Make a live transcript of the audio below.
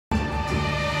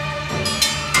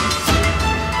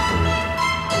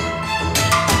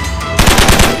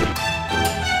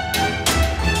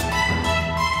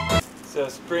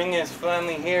spring is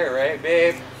finally here, right,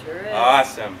 babe? Sure is.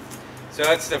 Awesome.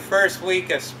 So it's the first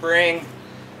week of spring.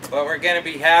 What we're going to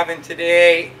be having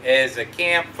today is a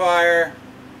campfire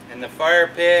in the fire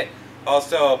pit.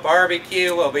 Also a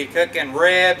barbecue. We'll be cooking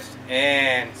ribs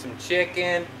and some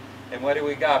chicken. And what do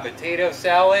we got? Potato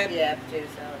salad? Yeah, potato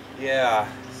salad. Yeah.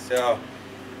 So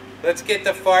let's get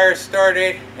the fire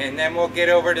started and then we'll get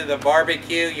over to the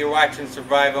barbecue. You're watching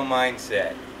Survival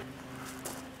Mindset.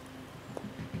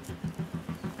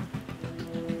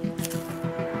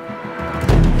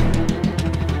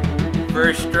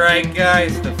 First strike,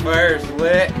 guys, the fire's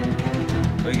lit.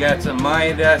 We got some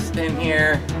Maya dust in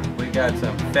here. We got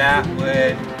some fat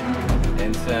wood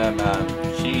and some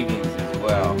shavings as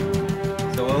well.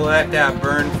 So we'll let that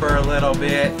burn for a little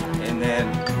bit and then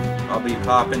I'll be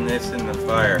popping this in the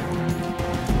fire.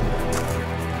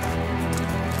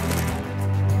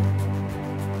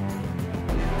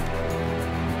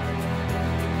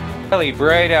 Really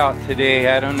bright out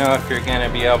today. I don't know if you're going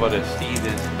to be able to see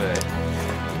this, but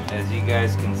as you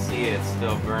guys can see, it's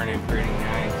still burning pretty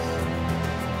nice.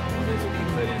 We'll just be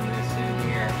putting this in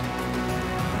here.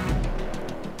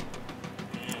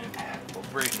 And we'll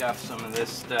break off some of this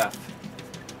stuff.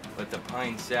 Put the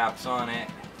pine saps on it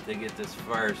to get this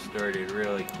fire started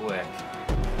really quick.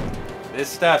 This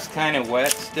stuff's kind of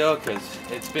wet still because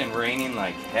it's been raining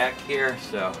like heck here,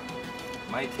 so it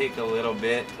might take a little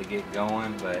bit to get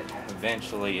going, but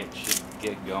eventually it should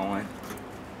get going.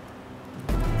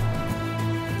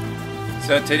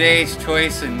 So today's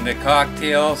choice in the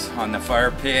cocktails on the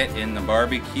fire pit and the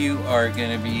barbecue are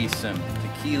going to be some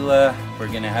tequila. We're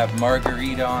going to have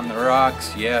margarita on the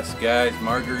rocks. Yes, guys,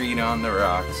 margarita on the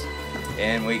rocks.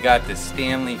 And we got the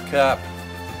Stanley Cup,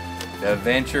 the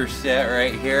adventure set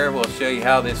right here. We'll show you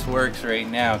how this works right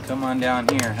now. Come on down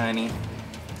here, honey.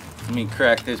 Let me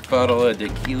crack this bottle of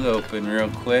tequila open real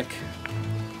quick.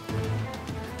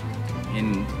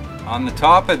 And on the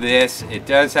top of this, it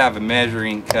does have a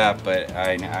measuring cup, but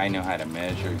I know how to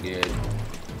measure good.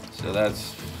 So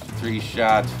that's 3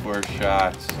 shots, 4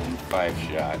 shots, and 5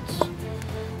 shots.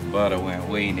 But I went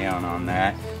way down on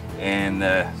that. And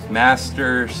the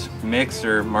Master's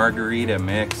Mixer Margarita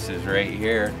Mix is right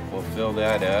here. We'll fill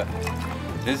that up.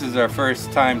 This is our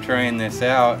first time trying this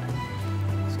out.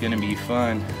 It's gonna be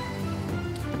fun.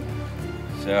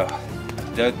 So,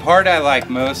 the part I like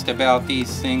most about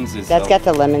these things is that's got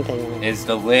the lemon thing in it. Is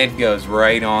the lid goes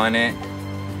right on it.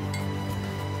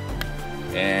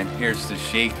 And here's the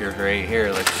shaker right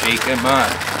here. Let's shake them up.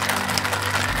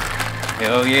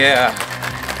 Hell yeah.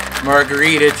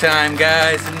 Margarita time,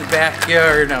 guys, in the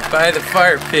backyard up by the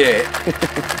fire pit.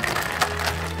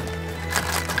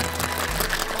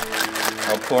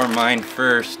 I'll pour mine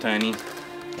first, honey.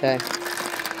 Okay.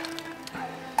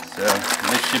 So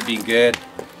this should be good.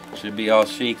 Should be all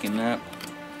shaken up.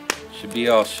 Should be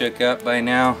all shook up by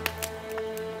now.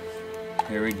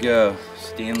 Here we go.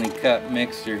 Stanley Cup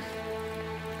mixer.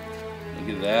 Look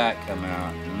at that come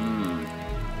out.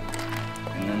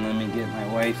 And then let me get my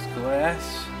wife's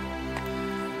glass.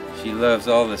 She loves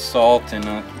all the salt and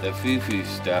the foo-foo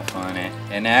stuff on it.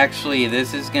 And actually,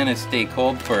 this is gonna stay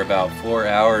cold for about 4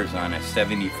 hours on a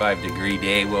 75-degree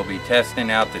day. We'll be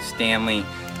testing out the Stanley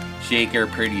shaker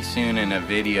pretty soon in a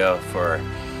video for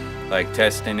like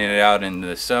testing it out in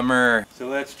the summer. So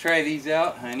let's try these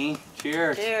out, honey.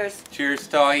 Cheers. Cheers. Cheers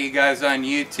to all you guys on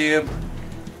YouTube.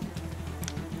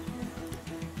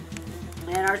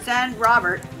 And our son,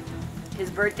 Robert, his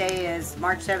birthday is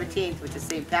March 17th, which is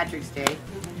St. Patrick's Day.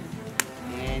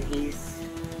 And he's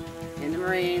in the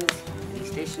Marines. He's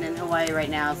stationed in Hawaii right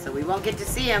now, so we won't get to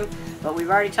see him, but we've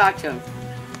already talked to him.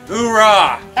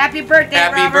 Hoorah! Happy birthday,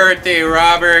 Robert! Happy birthday,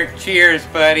 Robert. Cheers,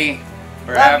 buddy.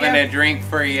 We're Love having you. a drink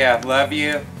for you. Love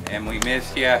you, and we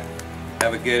miss you.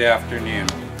 Have a good afternoon.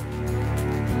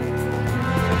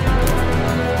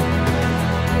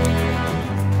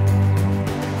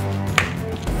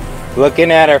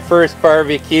 Looking at our first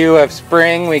barbecue of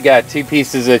spring, we got 2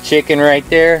 pieces of chicken right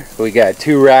there. We got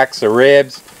 2 racks of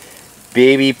ribs,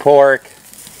 baby pork,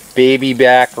 baby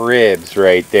back ribs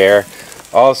right there.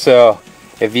 Also,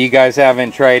 if you guys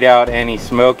haven't tried out any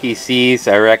Smoky Seas,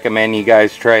 I recommend you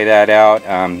guys try that out.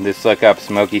 Just look up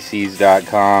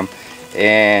smokyseas.com.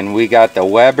 And we got the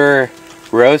Weber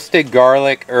roasted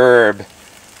garlic herb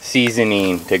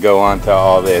seasoning to go onto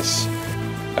all this.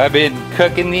 I've been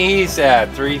cooking these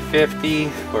at 350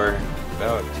 for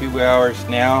about 2 hours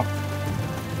now.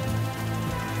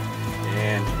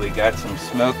 And we got some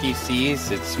Smoky Seas.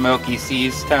 It's Smoky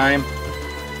Seas time.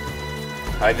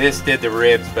 I just did the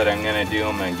ribs, but I'm gonna do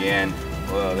them again.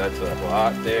 Whoa, that's a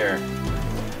lot there.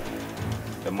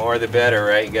 The more the better,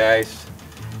 right, guys?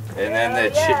 And then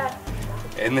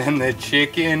And then the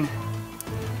chicken.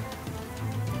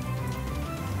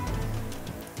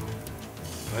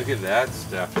 Look at that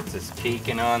stuff. It's just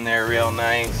peeking on there real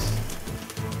nice.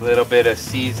 A little bit of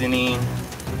seasoning.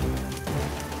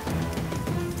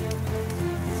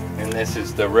 And this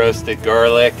is the roasted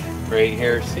garlic right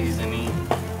here, seasoning.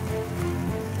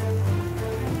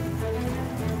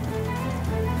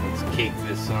 Let's cake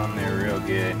this on there real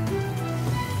good.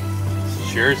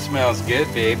 Sure smells good,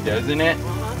 babe, doesn't it?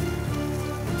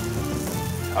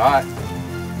 Hot.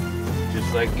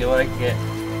 Just like you like it.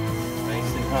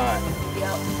 Nice and hot.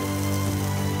 Yep.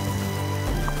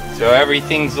 So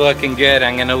everything's looking good.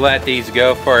 I'm gonna let these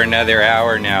go for another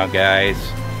hour now, guys.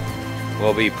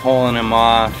 We'll be pulling them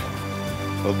off.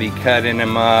 We'll be cutting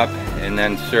them up and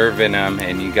then serving them,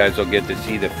 and you guys will get to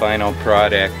see the final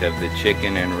product of the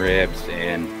chicken and ribs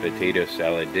and potato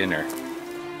salad dinner.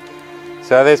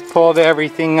 So I just pulled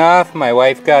everything off. My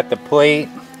wife got the plate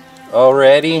all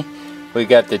ready. We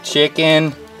got the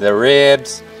chicken, the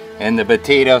ribs, and the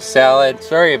potato salad.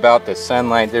 Sorry about the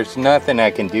sunlight. There's nothing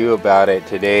I can do about it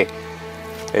today.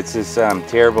 It's just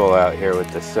terrible out here with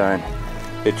the sun.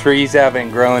 The trees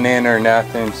haven't grown in or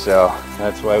nothing, so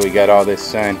that's why we got all this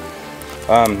sun.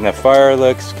 The fire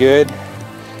looks good,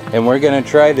 and we're gonna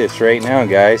try this right now,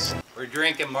 guys. We're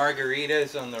drinking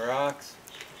margaritas on the rocks.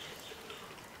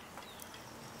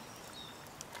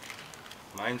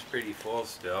 Mine's pretty full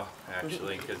still,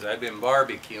 actually, because I've been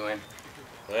barbecuing.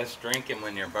 Less drinking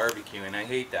when you're barbecuing. I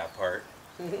hate that part.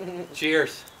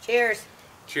 Cheers. Cheers.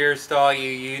 Cheers to all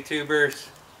you YouTubers.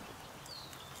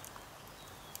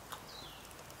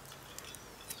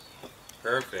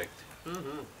 Perfect.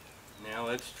 Now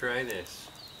let's try this.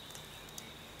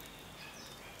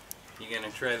 You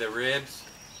gonna try the ribs?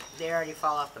 They already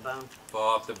fall off the bone.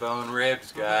 Fall off the bone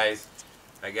ribs, guys.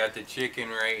 I got the chicken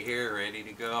right here ready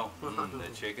to go. The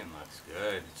chicken looks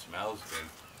good. It smells good.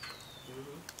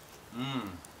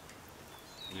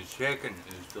 The chicken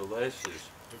is delicious.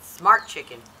 It's smart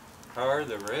chicken. How are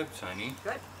the ribs, honey?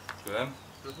 Good. Good?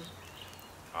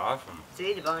 Awesome.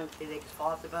 See, the bone, they just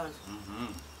fall off the bones.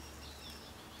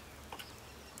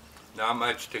 Not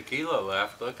much tequila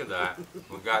left. Look at that.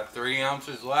 We got 3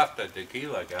 ounces left of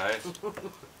tequila, guys.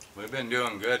 We've been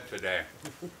doing good today.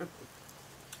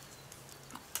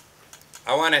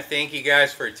 I want to thank you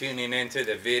guys for tuning into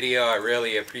the video. I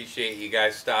really appreciate you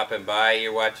guys stopping by.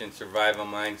 You're watching Survival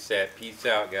Mindset. Peace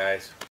out, guys.